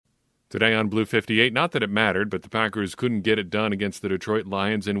Today on Blue 58, not that it mattered, but the Packers couldn't get it done against the Detroit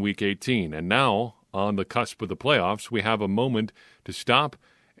Lions in Week 18. And now, on the cusp of the playoffs, we have a moment to stop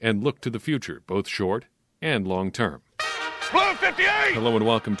and look to the future, both short and long term. Blue 58! Hello and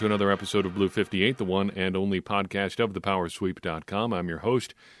welcome to another episode of Blue 58, the one and only podcast of thepowersweep.com. I'm your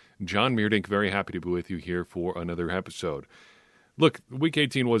host, John Meerdink. Very happy to be with you here for another episode. Look, Week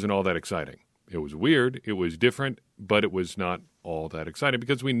 18 wasn't all that exciting. It was weird, it was different, but it was not all that exciting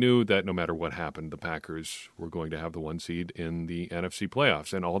because we knew that no matter what happened, the Packers were going to have the one seed in the NFC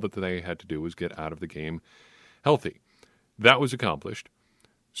playoffs, and all that they had to do was get out of the game healthy. That was accomplished.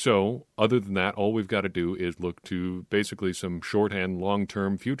 So, other than that, all we've got to do is look to basically some short and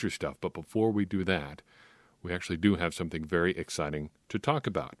long-term future stuff. But before we do that, we actually do have something very exciting to talk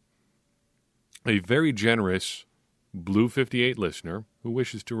about. A very generous Blue 58 listener who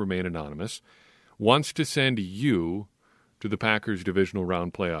wishes to remain anonymous wants to send you to the Packers divisional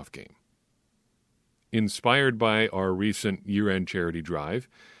round playoff game. Inspired by our recent year-end charity drive,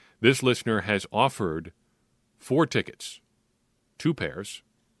 this listener has offered 4 tickets, 2 pairs,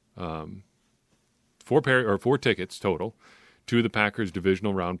 4 tickets total to the Packers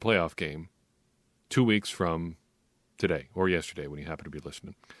divisional round playoff game 2 weeks from today or yesterday when you happen to be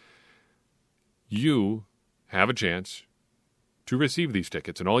listening. You have a chance to receive these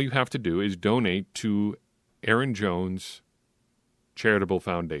tickets, and all you have to do is donate to Aaron Jones Charitable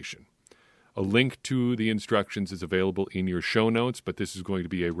Foundation. A link to the instructions is available in your show notes, but this is going to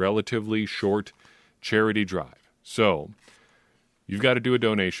be a relatively short charity drive. So, you've got to do a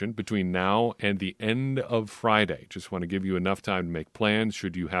donation between now and the end of Friday. Just want to give you enough time to make plans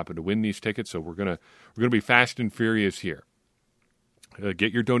should you happen to win these tickets. So we're gonna be fast and furious here.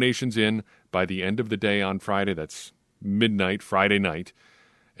 Get your donations in by the end of the day on Friday. That's midnight, Friday night,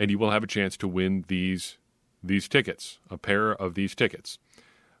 and you will have a chance to win these tickets, a pair of these tickets.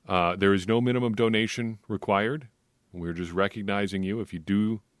 There is no minimum donation required. We're just recognizing you if you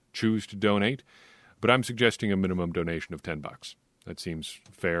do choose to donate, but I'm suggesting a minimum donation of $10. That seems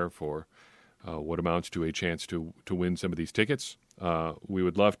fair for what amounts to a chance to win some of these tickets. We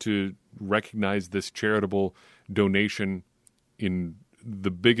would love to recognize this charitable donation in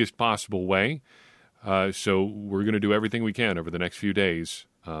the biggest possible way. So we're going to do everything we can over the next few days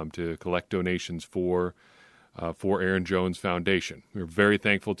to collect donations for Aaron Jones Foundation. We're very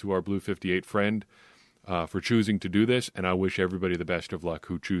thankful to our Blue 58 friend for choosing to do this, and I wish everybody the best of luck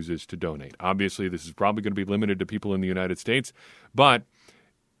who chooses to donate. Obviously, this is probably going to be limited to people in the United States, but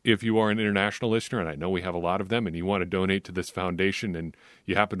if you are an international listener, and I know we have a lot of them, and you want to donate to this foundation and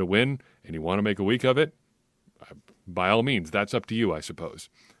you happen to win and you want to make a week of it, by all means, that's up to you, I suppose.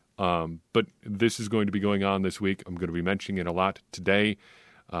 But this is going to be going on this week. I'm going to be mentioning it a lot today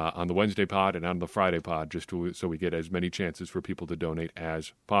on the Wednesday pod and on the Friday pod, so we get as many chances for people to donate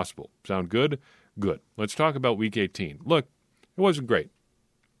as possible. Sound good? Good. Let's talk about Week 18. Look, it wasn't great.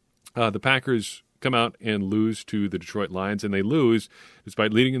 The Packers come out and lose to the Detroit Lions, and they lose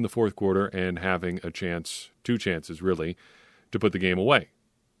despite leading in the fourth quarter and having a chance, 2 chances really, to put the game away.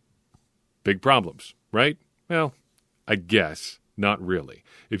 Big problems, right? Well, I guess not really.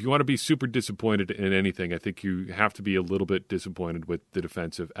 If you want to be super disappointed in anything, I think you have to be a little bit disappointed with the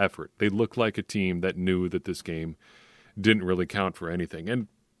defensive effort. They look like a team that knew that this game didn't really count for anything. And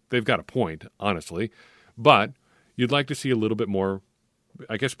they've got a point, honestly. But you'd like to see a little bit more,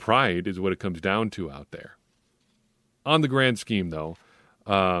 I guess pride is what it comes down to out there. On the grand scheme, though,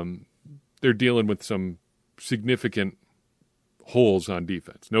 they're dealing with some significant holes on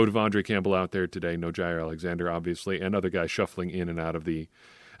defense. No Devondre Campbell out there today, no Jair Alexander, obviously, and other guys shuffling in and out of the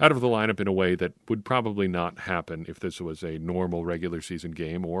lineup in a way that would probably not happen if this was a normal regular season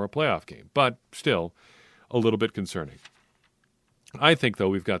game or a playoff game. But still, a little bit concerning. I think, though,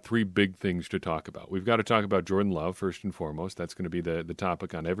 we've got 3 big things to talk about. We've got to talk about Jordan Love, first and foremost. That's going to be the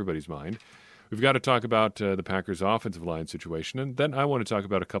topic on everybody's mind. We've got to talk about the Packers' offensive line situation, and then I want to talk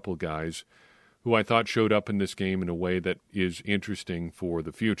about a couple of guys who I thought showed up in this game in a way that is interesting for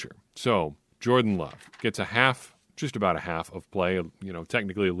the future. So, Jordan Love gets just about a half of play,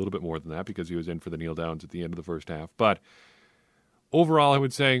 technically a little bit more than that because he was in for the kneel downs at the end of the first half. But overall, I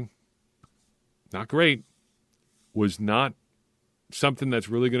would say not great. Was not something that's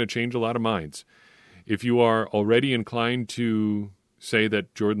really going to change a lot of minds. If you are already inclined to say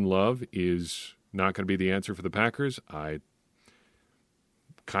that Jordan Love is not going to be the answer for the Packers, I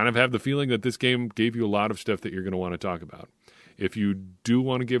kind of have the feeling that this game gave you a lot of stuff that you're going to want to talk about. If you do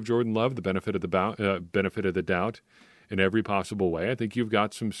want to give Jordan Love the benefit of the doubt in every possible way, I think you've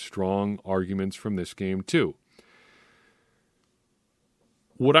got some strong arguments from this game too.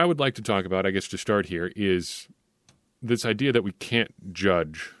 What I would like to talk about, I guess to start here, is this idea that we can't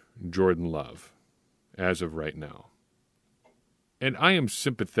judge Jordan Love as of right now. And I am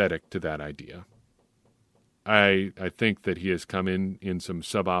sympathetic to that idea. I think that he has come in some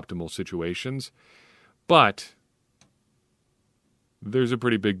suboptimal situations, but there's a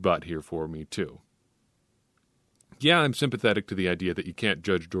pretty big but here for me too. Yeah, I'm sympathetic to the idea that you can't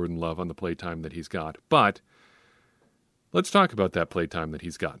judge Jordan Love on the playtime that he's got, but let's talk about that playtime that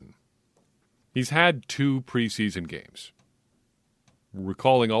he's gotten. He's had 2 preseason games.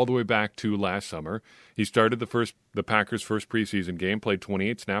 Recalling all the way back to last summer, he started the Packers' first preseason game, played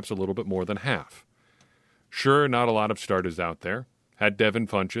 28 snaps, a little bit more than half. Sure, not a lot of starters out there. Had Devin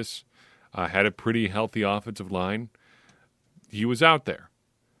Funchess, had a pretty healthy offensive line. He was out there.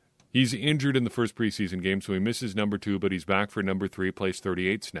 He's injured in the first preseason game, so he misses number 2, but he's back for number 3, plays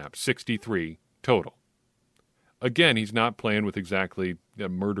 38 snaps, 63 total. Again, he's not playing with exactly a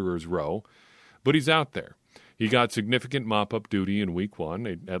murderer's row, but he's out there. He got significant mop-up duty in Week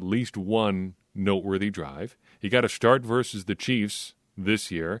 1, at least one noteworthy drive. He got a start versus the Chiefs this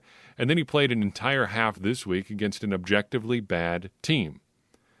year, and then he played an entire half this week against an objectively bad team.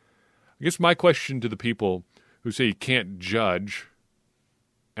 I guess my question to the people who say you can't judge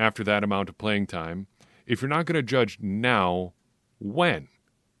after that amount of playing time, if you're not going to judge now, when?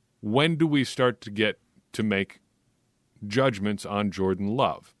 When do we start to get to make judgments on Jordan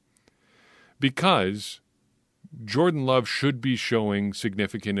Love? Because Jordan Love should be showing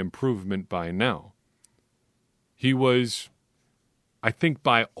significant improvement by now. He was, I think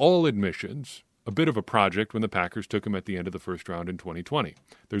by all admissions, a bit of a project when the Packers took him at the end of the first round in 2020.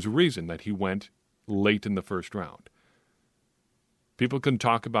 There's a reason that he went late in the first round. People can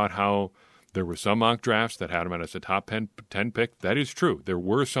talk about how there were some mock drafts that had him as a top 10 pick. That is true. There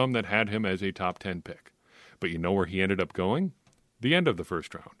were some that had him as a top 10 pick. But you know where he ended up going? The end of the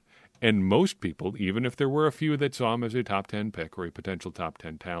first round. And most people, even if there were a few that saw him as a top 10 pick or a potential top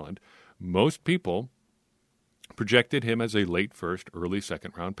 10 talent, most people projected him as a late first, early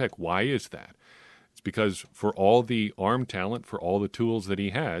second round pick. Why is that? It's because for all the arm talent, for all the tools that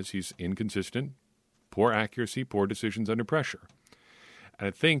he has, he's inconsistent, poor accuracy, poor decisions under pressure. And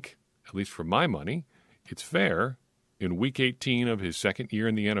I think, at least for my money, it's fair in Week 18 of his second year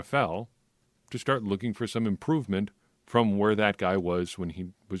in the NFL to start looking for some improvement from where that guy was when he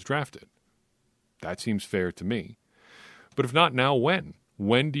was drafted. That seems fair to me. But if not now, when?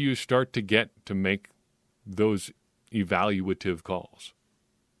 When do you start to get to make those evaluative calls?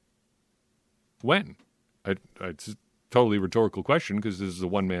 When? It's a totally rhetorical question because this is a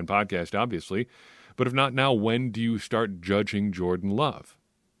one-man podcast, obviously. But if not now, when do you start judging Jordan Love?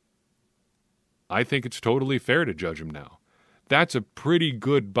 I think it's totally fair to judge him now. That's a pretty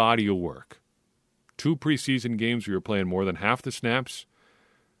good body of work. 2 preseason games where you're playing more than half the snaps,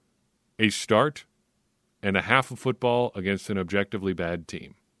 a start, and a half of football against an objectively bad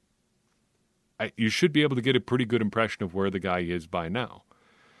team. You should be able to get a pretty good impression of where the guy is by now.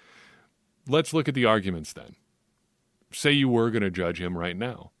 Let's look at the arguments then. Say you were going to judge him right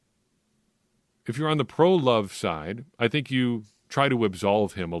now. If you're on the pro-Love side, I think you try to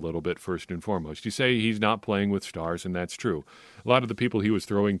absolve him a little bit first and foremost. You say he's not playing with stars, and that's true. A lot of the people he was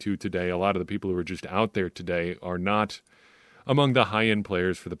throwing to today, a lot of the people who are just out there today are not among the high-end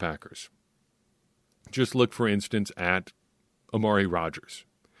players for the Packers. Just look, for instance, at Amari Rodgers.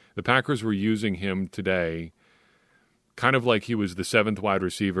 The Packers were using him today kind of like he was the 7th wide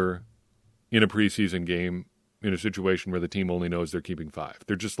receiver in a preseason game in a situation where the team only knows they're keeping 5.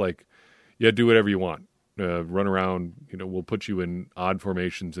 They're just like, yeah, do whatever you want. Run around, we'll put you in odd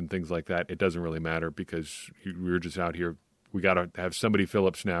formations and things like that. It doesn't really matter because we're just out here. We got to have somebody fill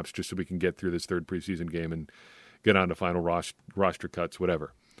up snaps just so we can get through this 3rd preseason game and get on to final roster cuts,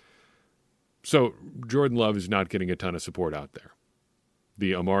 whatever. So Jordan Love is not getting a ton of support out there.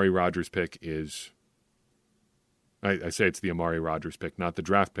 The Amari Rodgers pick is, I say it's the Amari Rodgers pick, not the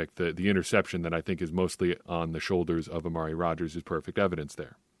draft pick. The interception that I think is mostly on the shoulders of Amari Rodgers is perfect evidence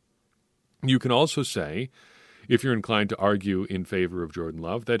there. You can also say, if you're inclined to argue in favor of Jordan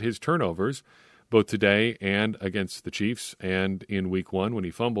Love, that his turnovers, both today and against the Chiefs and in Week 1 when he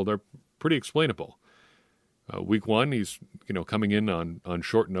fumbled, are pretty explainable. Week 1, he's coming in on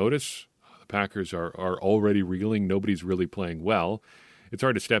short notice. The Packers are already reeling. Nobody's really playing well. It's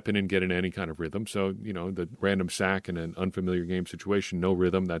hard to step in and get in any kind of rhythm. So, the random sack in an unfamiliar game situation, no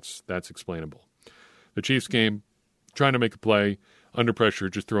rhythm, that's explainable. The Chiefs game, trying to make a play, under pressure,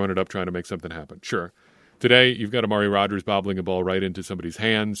 just throwing it up, trying to make something happen. Sure. Today, you've got Amari Rodgers bobbling a ball right into somebody's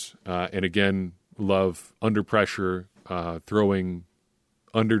hands. And again, Love under pressure, throwing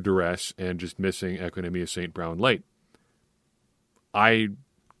under duress, and just missing Equanimeous St. Brown late. I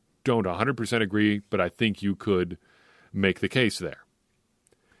don't 100% agree, but I think you could make the case there.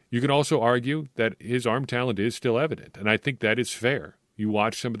 You can also argue that his arm talent is still evident, and I think that is fair. You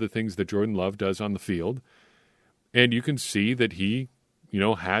watch some of the things that Jordan Love does on the field, and you can see that he,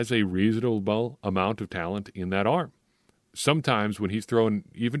 has a reasonable amount of talent in that arm. Sometimes when he's throwing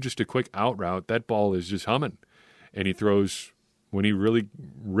even just a quick out route, that ball is just humming. And he throws, when he really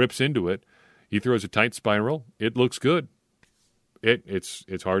rips into it, he throws a tight spiral. It looks good.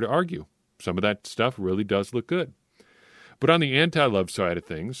 It's hard to argue. Some of that stuff really does look good. But on the anti-Love side of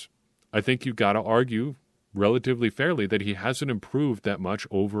things, I think you've got to argue relatively fairly that he hasn't improved that much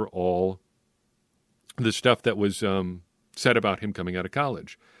over all the stuff that was said about him coming out of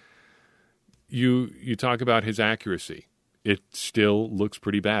college. You talk about his accuracy. It still looks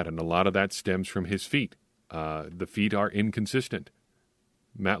pretty bad, and a lot of that stems from his feet. The feet are inconsistent.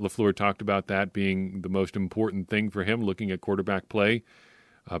 Matt LaFleur talked about that being the most important thing for him, looking at quarterback play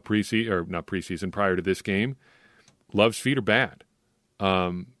not preseason, prior to this game. Love's feet are bad.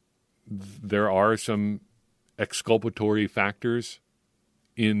 There are some exculpatory factors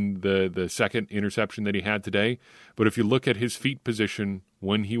in the second interception that he had today. But if you look at his feet position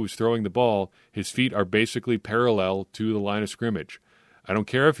when he was throwing the ball, his feet are basically parallel to the line of scrimmage. I don't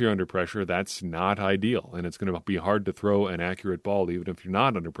care if you're under pressure. That's not ideal, and it's going to be hard to throw an accurate ball even if you're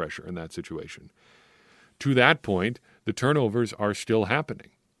not under pressure in that situation. To that point, the turnovers are still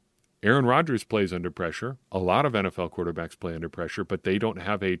happening. Aaron Rodgers plays under pressure. A lot of NFL quarterbacks play under pressure, but they don't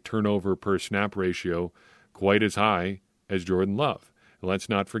have a turnover per snap ratio quite as high as Jordan Love. And let's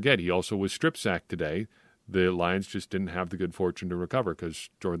not forget, he also was strip sacked today. The Lions just didn't have the good fortune to recover because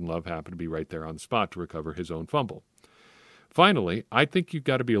Jordan Love happened to be right there on the spot to recover his own fumble. Finally, I think you've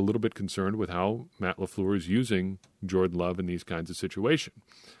got to be a little bit concerned with how Matt LaFleur is using Jordan Love in these kinds of situations.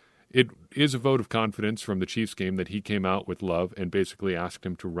 It is a vote of confidence from the Chiefs game that he came out with Love and basically asked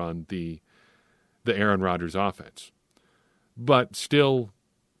him to run the Aaron Rodgers offense. But still,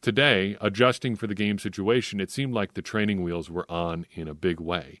 today, adjusting for the game situation, it seemed like the training wheels were on in a big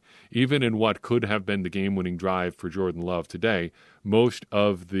way. Even in what could have been the game-winning drive for Jordan Love today, most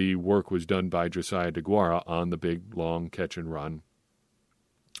of the work was done by Josiah DeGuara on the big, long catch-and-run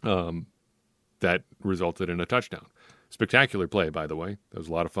that resulted in a touchdown. Spectacular play, by the way. That was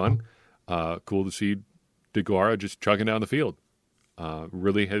a lot of fun. Cool to see DeGuara just chugging down the field.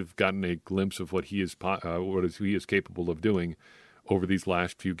 Really have gotten a glimpse of what he is capable of doing over these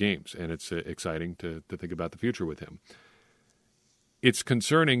last few games, and it's exciting to think about the future with him. It's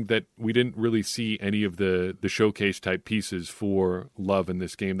concerning that we didn't really see any of the showcase-type pieces for Love in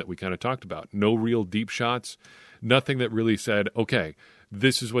this game that we kind of talked about. No real deep shots, nothing that really said, okay,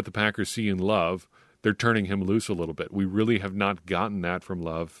 this is what the Packers see in Love. They're turning him loose a little bit. We really have not gotten that from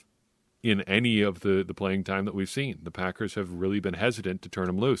Love in any of the playing time that we've seen. The Packers have really been hesitant to turn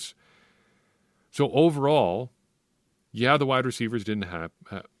him loose. So overall, yeah, the wide receivers didn't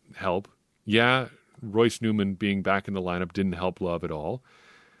help. Yeah, Royce Newman being back in the lineup didn't help Love at all.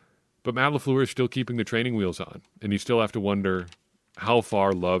 But Matt LaFleur is still keeping the training wheels on, and you still have to wonder how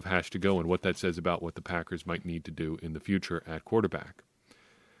far Love has to go and what that says about what the Packers might need to do in the future at quarterback.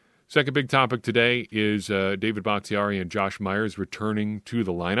 Second big topic today is David Bakhtiari and Josh Myers returning to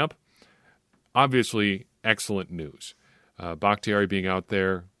the lineup. Obviously, excellent news. Bakhtiari being out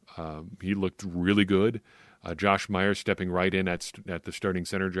there, he looked really good. Josh Myers stepping right in at the starting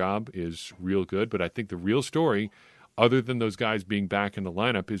center job is real good. But I think the real story, other than those guys being back in the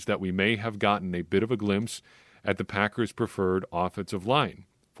lineup, is that we may have gotten a bit of a glimpse at the Packers' preferred offensive line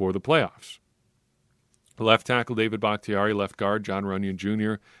for the playoffs. Left tackle David Bakhtiari, left guard John Runyon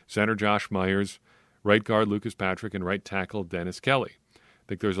Jr., center Josh Myers, right guard Lucas Patrick, and right tackle Dennis Kelly. I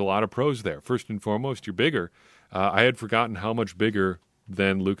think there's a lot of pros there. First and foremost, you're bigger. I had forgotten how much bigger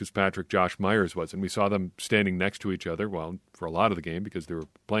than Lucas Patrick Josh Myers was, and we saw them standing next to each other, well, for a lot of the game because they were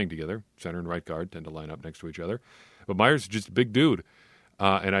playing together. Center and right guard tend to line up next to each other. But Myers is just a big dude,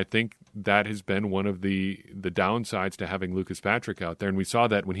 and I think that has been one of the downsides to having Lucas Patrick out there, and we saw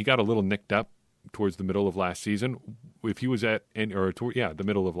that when he got a little nicked up towards the middle of last season. If he was the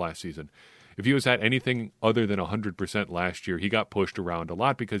middle of last season. If he was at anything other than 100% last year, he got pushed around a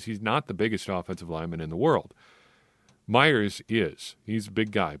lot because he's not the biggest offensive lineman in the world. Myers is. He's a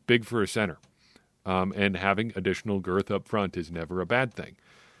big guy, big for a center. And having additional girth up front is never a bad thing.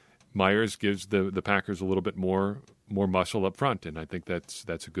 Myers gives the Packers a little bit more muscle up front, and I think that's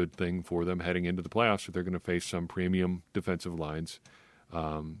a good thing for them heading into the playoffs, so they're going to face some premium defensive lines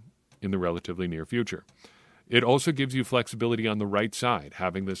in the relatively near future. It also gives you flexibility on the right side,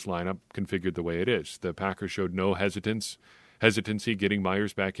 having this lineup configured the way it is. The Packers showed no hesitancy getting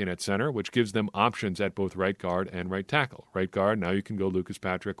Myers back in at center, which gives them options at both right guard and right tackle. Right guard, now you can go Lucas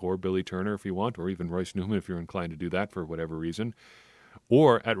Patrick or Billy Turner if you want, or even Royce Newman if you're inclined to do that for whatever reason.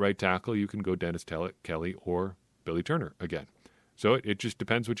 Or at right tackle, you can go Dennis Kelly or Billy Turner again. So it just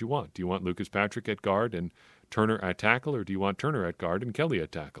depends what you want. Do you want Lucas Patrick at guard and Turner at tackle, or do you want Turner at guard and Kelly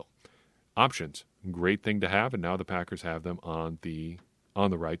at tackle? Options. Great thing to have, and now the Packers have them on the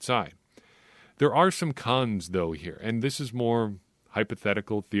right side. There are some cons, though, here, and this is more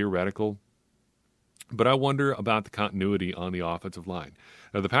hypothetical, theoretical, but I wonder about the continuity on the offensive line.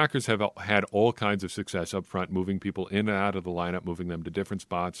 Now, the Packers have had all kinds of success up front, moving people in and out of the lineup, moving them to different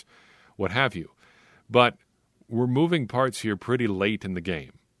spots, what have you. But we're moving parts here pretty late in the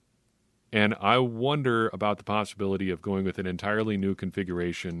game. And I wonder about the possibility of going with an entirely new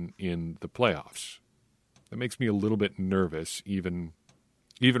configuration in the playoffs. That makes me a little bit nervous, even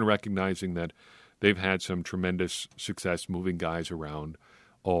recognizing that they've had some tremendous success moving guys around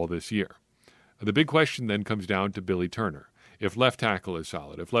all this year. The big question then comes down to Billy Turner. If left tackle is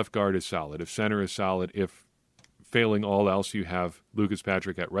solid, if left guard is solid, if center is solid, if failing all else you have Lucas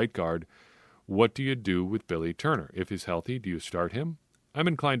Patrick at right guard, what do you do with Billy Turner? If he's healthy, do you start him? I'm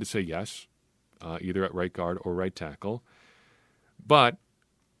inclined to say yes, either at right guard or right tackle. But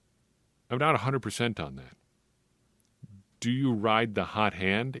I'm not 100% on that. Do you ride the hot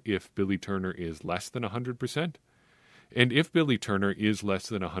hand if Billy Turner is less than 100%? And if Billy Turner is less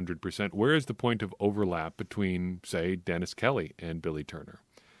than 100%, where is the point of overlap between, say, Dennis Kelly and Billy Turner?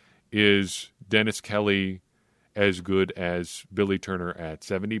 Is Dennis Kelly as good as Billy Turner at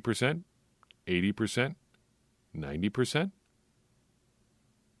 70%, 80%, 90%?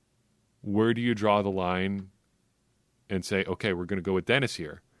 Where do you draw the line and say, okay, we're going to go with Dennis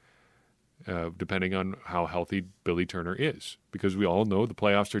here, depending on how healthy Billy Turner is? Because we all know the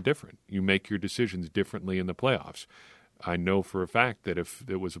playoffs are different. You make your decisions differently in the playoffs. I know for a fact that if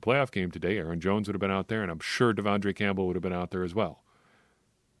it was a playoff game today, Aaron Jones would have been out there, and I'm sure Devondre Campbell would have been out there as well.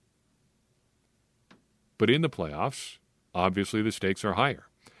 But in the playoffs, obviously the stakes are higher.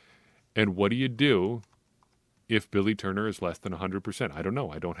 And what do you do if Billy Turner is less than 100%? I don't know.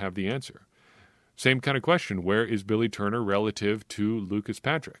 I don't have the answer. Same kind of question. Where is Billy Turner relative to Lucas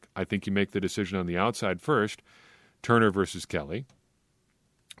Patrick? I think you make the decision on the outside first, Turner versus Kelly.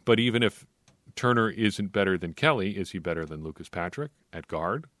 But even if Turner isn't better than Kelly, is he better than Lucas Patrick at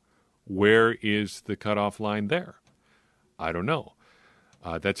guard? Where is the cutoff line there? I don't know.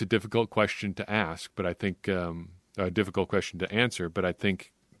 That's a difficult question to ask, but I think a difficult question to answer. But I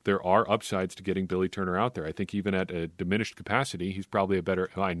think there are upsides to getting Billy Turner out there. I think even at a diminished capacity, he's probably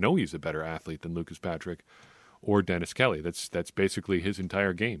I know he's a better athlete than Lucas Patrick or Dennis Kelly. That's basically his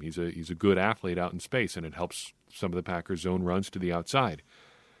entire game. He's a good athlete out in space, and it helps some of the Packers' zone runs to the outside.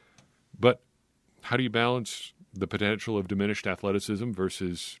 But how do you balance the potential of diminished athleticism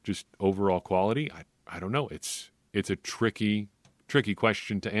versus just overall quality? I don't know. It's a tricky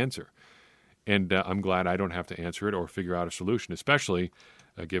question to answer. And I'm glad I don't have to answer it or figure out a solution, especially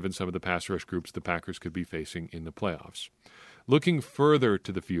given some of the pass rush groups the Packers could be facing in the playoffs. Looking further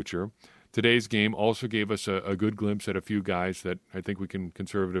to the future, today's game also gave us a good glimpse at a few guys that I think we can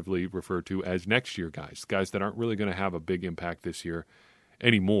conservatively refer to as next year guys that aren't really going to have a big impact this year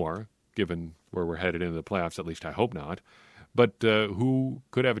anymore, given where we're headed into the playoffs. At least I hope not. But who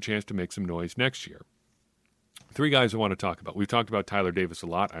could have a chance to make some noise next year? Three guys I want to talk about. We've talked about Tyler Davis a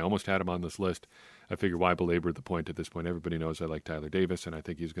lot. I almost had him on this list. I figure why belabor the point at this point? Everybody knows I like Tyler Davis, and I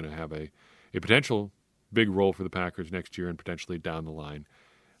think he's going to have a potential big role for the Packers next year and potentially down the line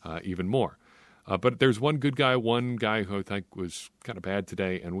even more. But there's one good guy, one guy who I think was kind of bad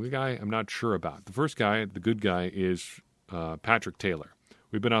today, and one guy I'm not sure about. The first guy, the good guy, is Patrick Taylor.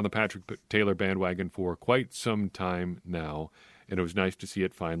 We've been on the Patrick Taylor bandwagon for quite some time now, and it was nice to see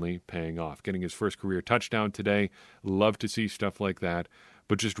it finally paying off. Getting his first career touchdown today. Love to see stuff like that.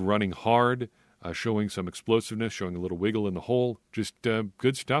 But just running hard, showing some explosiveness, showing a little wiggle in the hole. Just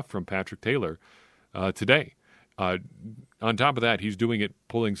good stuff from Patrick Taylor today. On top of that, he's doing it,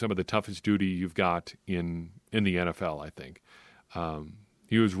 pulling some of the toughest duty you've got in the NFL, I think.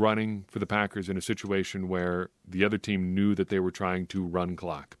 He was running for the Packers in a situation where the other team knew that they were trying to run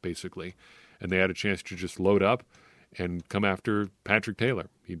clock, basically. And they had a chance to just load up and come after Patrick Taylor.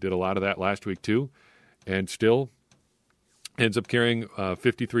 He did a lot of that last week, too, and still ends up carrying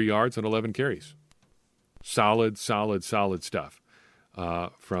 53 yards and 11 carries. Solid stuff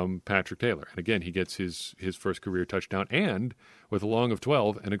from Patrick Taylor. And again, he gets his first career touchdown, and with a long of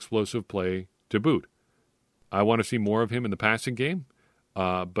 12, an explosive play to boot. I want to see more of him in the passing game.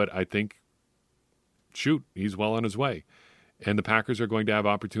 But I think, he's well on his way. And the Packers are going to have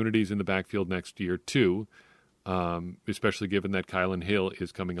opportunities in the backfield next year, too, especially given that Kylan Hill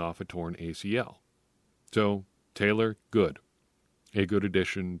is coming off a torn ACL. So, Taylor, good. A good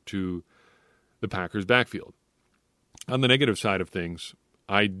addition to the Packers' backfield. On the negative side of things,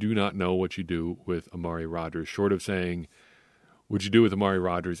 I do not know what you do with Amari Rodgers, short of saying what you do with Amari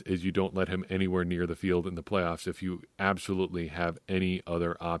Rodgers is you don't let him anywhere near the field in the playoffs if you absolutely have any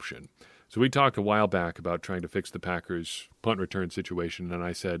other option. So we talked a while back about trying to fix the Packers' punt return situation, and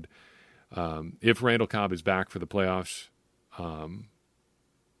I said if Randall Cobb is back for the playoffs,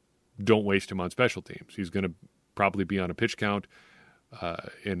 don't waste him on special teams. He's going to probably be on a pitch count,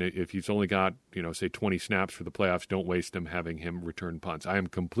 and if he's only got, say 20 snaps for the playoffs, don't waste them having him return punts. I am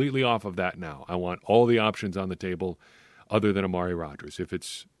completely off of that now. I want all the options on the table other than Amari Rodgers. If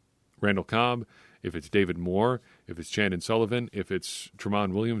it's Randall Cobb, if it's David Moore, if it's Chandon Sullivan, if it's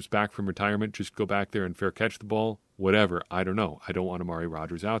Tramon Williams back from retirement, just go back there and fair catch the ball, whatever. I don't know. I don't want Amari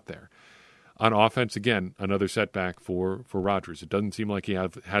Rodgers out there. On offense, again, another setback for Rodgers. It doesn't seem like he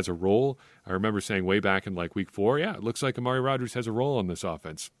has a role. I remember saying way back in like week 4, yeah, it looks like Amari Rodgers has a role on this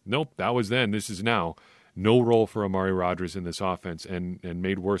offense. Nope, that was then. This is now. No role for Amari Rodgers in this offense, and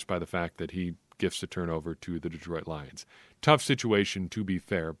made worse by the fact that he gifts a turnover to the Detroit Lions. Tough situation, to be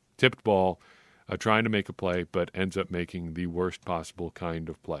fair. Tipped ball, trying to make a play, but ends up making the worst possible kind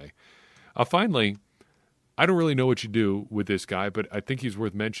of play. Finally, I don't really know what you do with this guy, but I think he's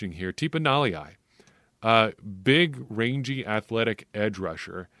worth mentioning here. Tipa Galeai, big, rangy, athletic edge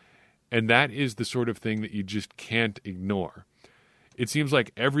rusher, and that is the sort of thing that you just can't ignore. It seems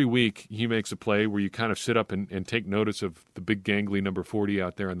like every week he makes a play where you kind of sit up and take notice of the big gangly number 40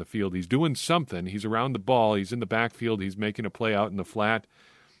 out there on the field. He's doing something. He's around the ball. He's in the backfield. He's making a play out in the flat.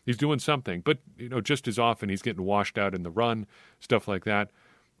 He's doing something. But, just as often he's getting washed out in the run, stuff like that.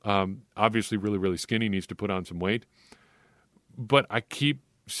 Obviously really, really skinny, needs to put on some weight. But I keep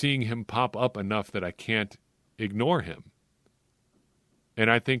seeing him pop up enough that I can't ignore him.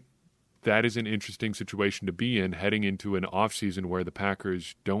 And I think that is an interesting situation to be in heading into an offseason where the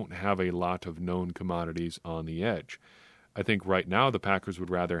Packers don't have a lot of known commodities on the edge. I think right now the Packers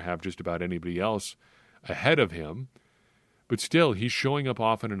would rather have just about anybody else ahead of him, but still he's showing up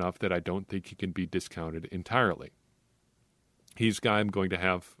often enough that I don't think he can be discounted entirely. He's a guy I'm going to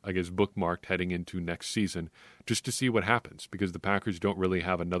have, I guess, bookmarked heading into next season just to see what happens, because the Packers don't really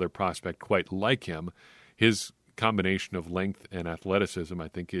have another prospect quite like him. His combination of length and athleticism, I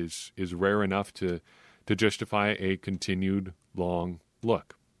think, is rare enough to justify a continued long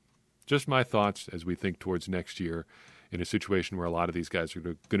look. Just my thoughts as we think towards next year in a situation where a lot of these guys are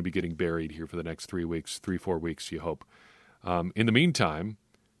going to be getting buried here for the next 4 weeks, you hope. In the meantime,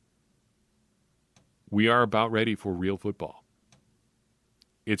 we are about ready for real football.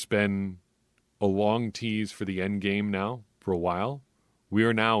 It's been a long tease for the end game now for a while. We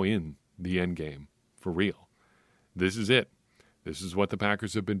are now in the end game for real. This is it. This is what the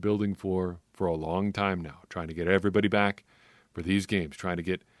Packers have been building for a long time now, trying to get everybody back for these games, trying to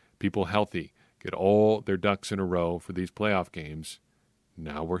get people healthy, get all their ducks in a row for these playoff games.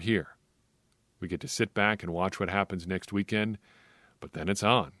 Now we're here. We get to sit back and watch what happens next weekend, but then it's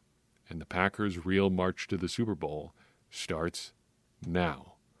on, and the Packers' real march to the Super Bowl starts now.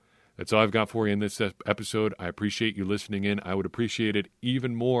 That's all I've got for you in this episode. I appreciate you listening in. I would appreciate it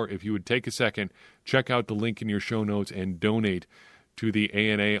even more if you would take a second, check out the link in your show notes, and donate to the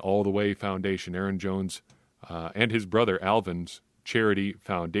ANA All the Way Foundation, Aaron Jones and his brother Alvin's charity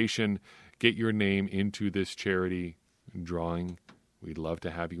foundation. Get your name into this charity drawing. We'd love to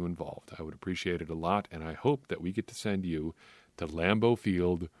have you involved. I would appreciate it a lot, and I hope that we get to send you to Lambeau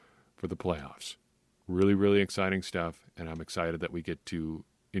Field for the playoffs. Really, really exciting stuff, and I'm excited that we get to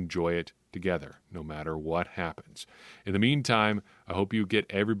enjoy it together, no matter what happens. In the meantime, I hope you get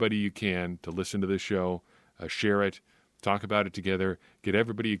everybody you can to listen to this show, share it, talk about it together, get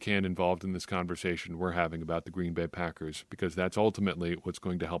everybody you can involved in this conversation we're having about the Green Bay Packers, because that's ultimately what's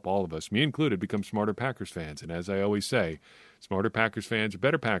going to help all of us, me included, become smarter Packers fans. And as I always say, smarter Packers fans are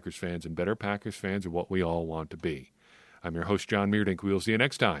better Packers fans, and better Packers fans are what we all want to be. I'm your host, John Meerdink. We will see you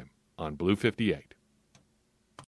next time on Blue 58.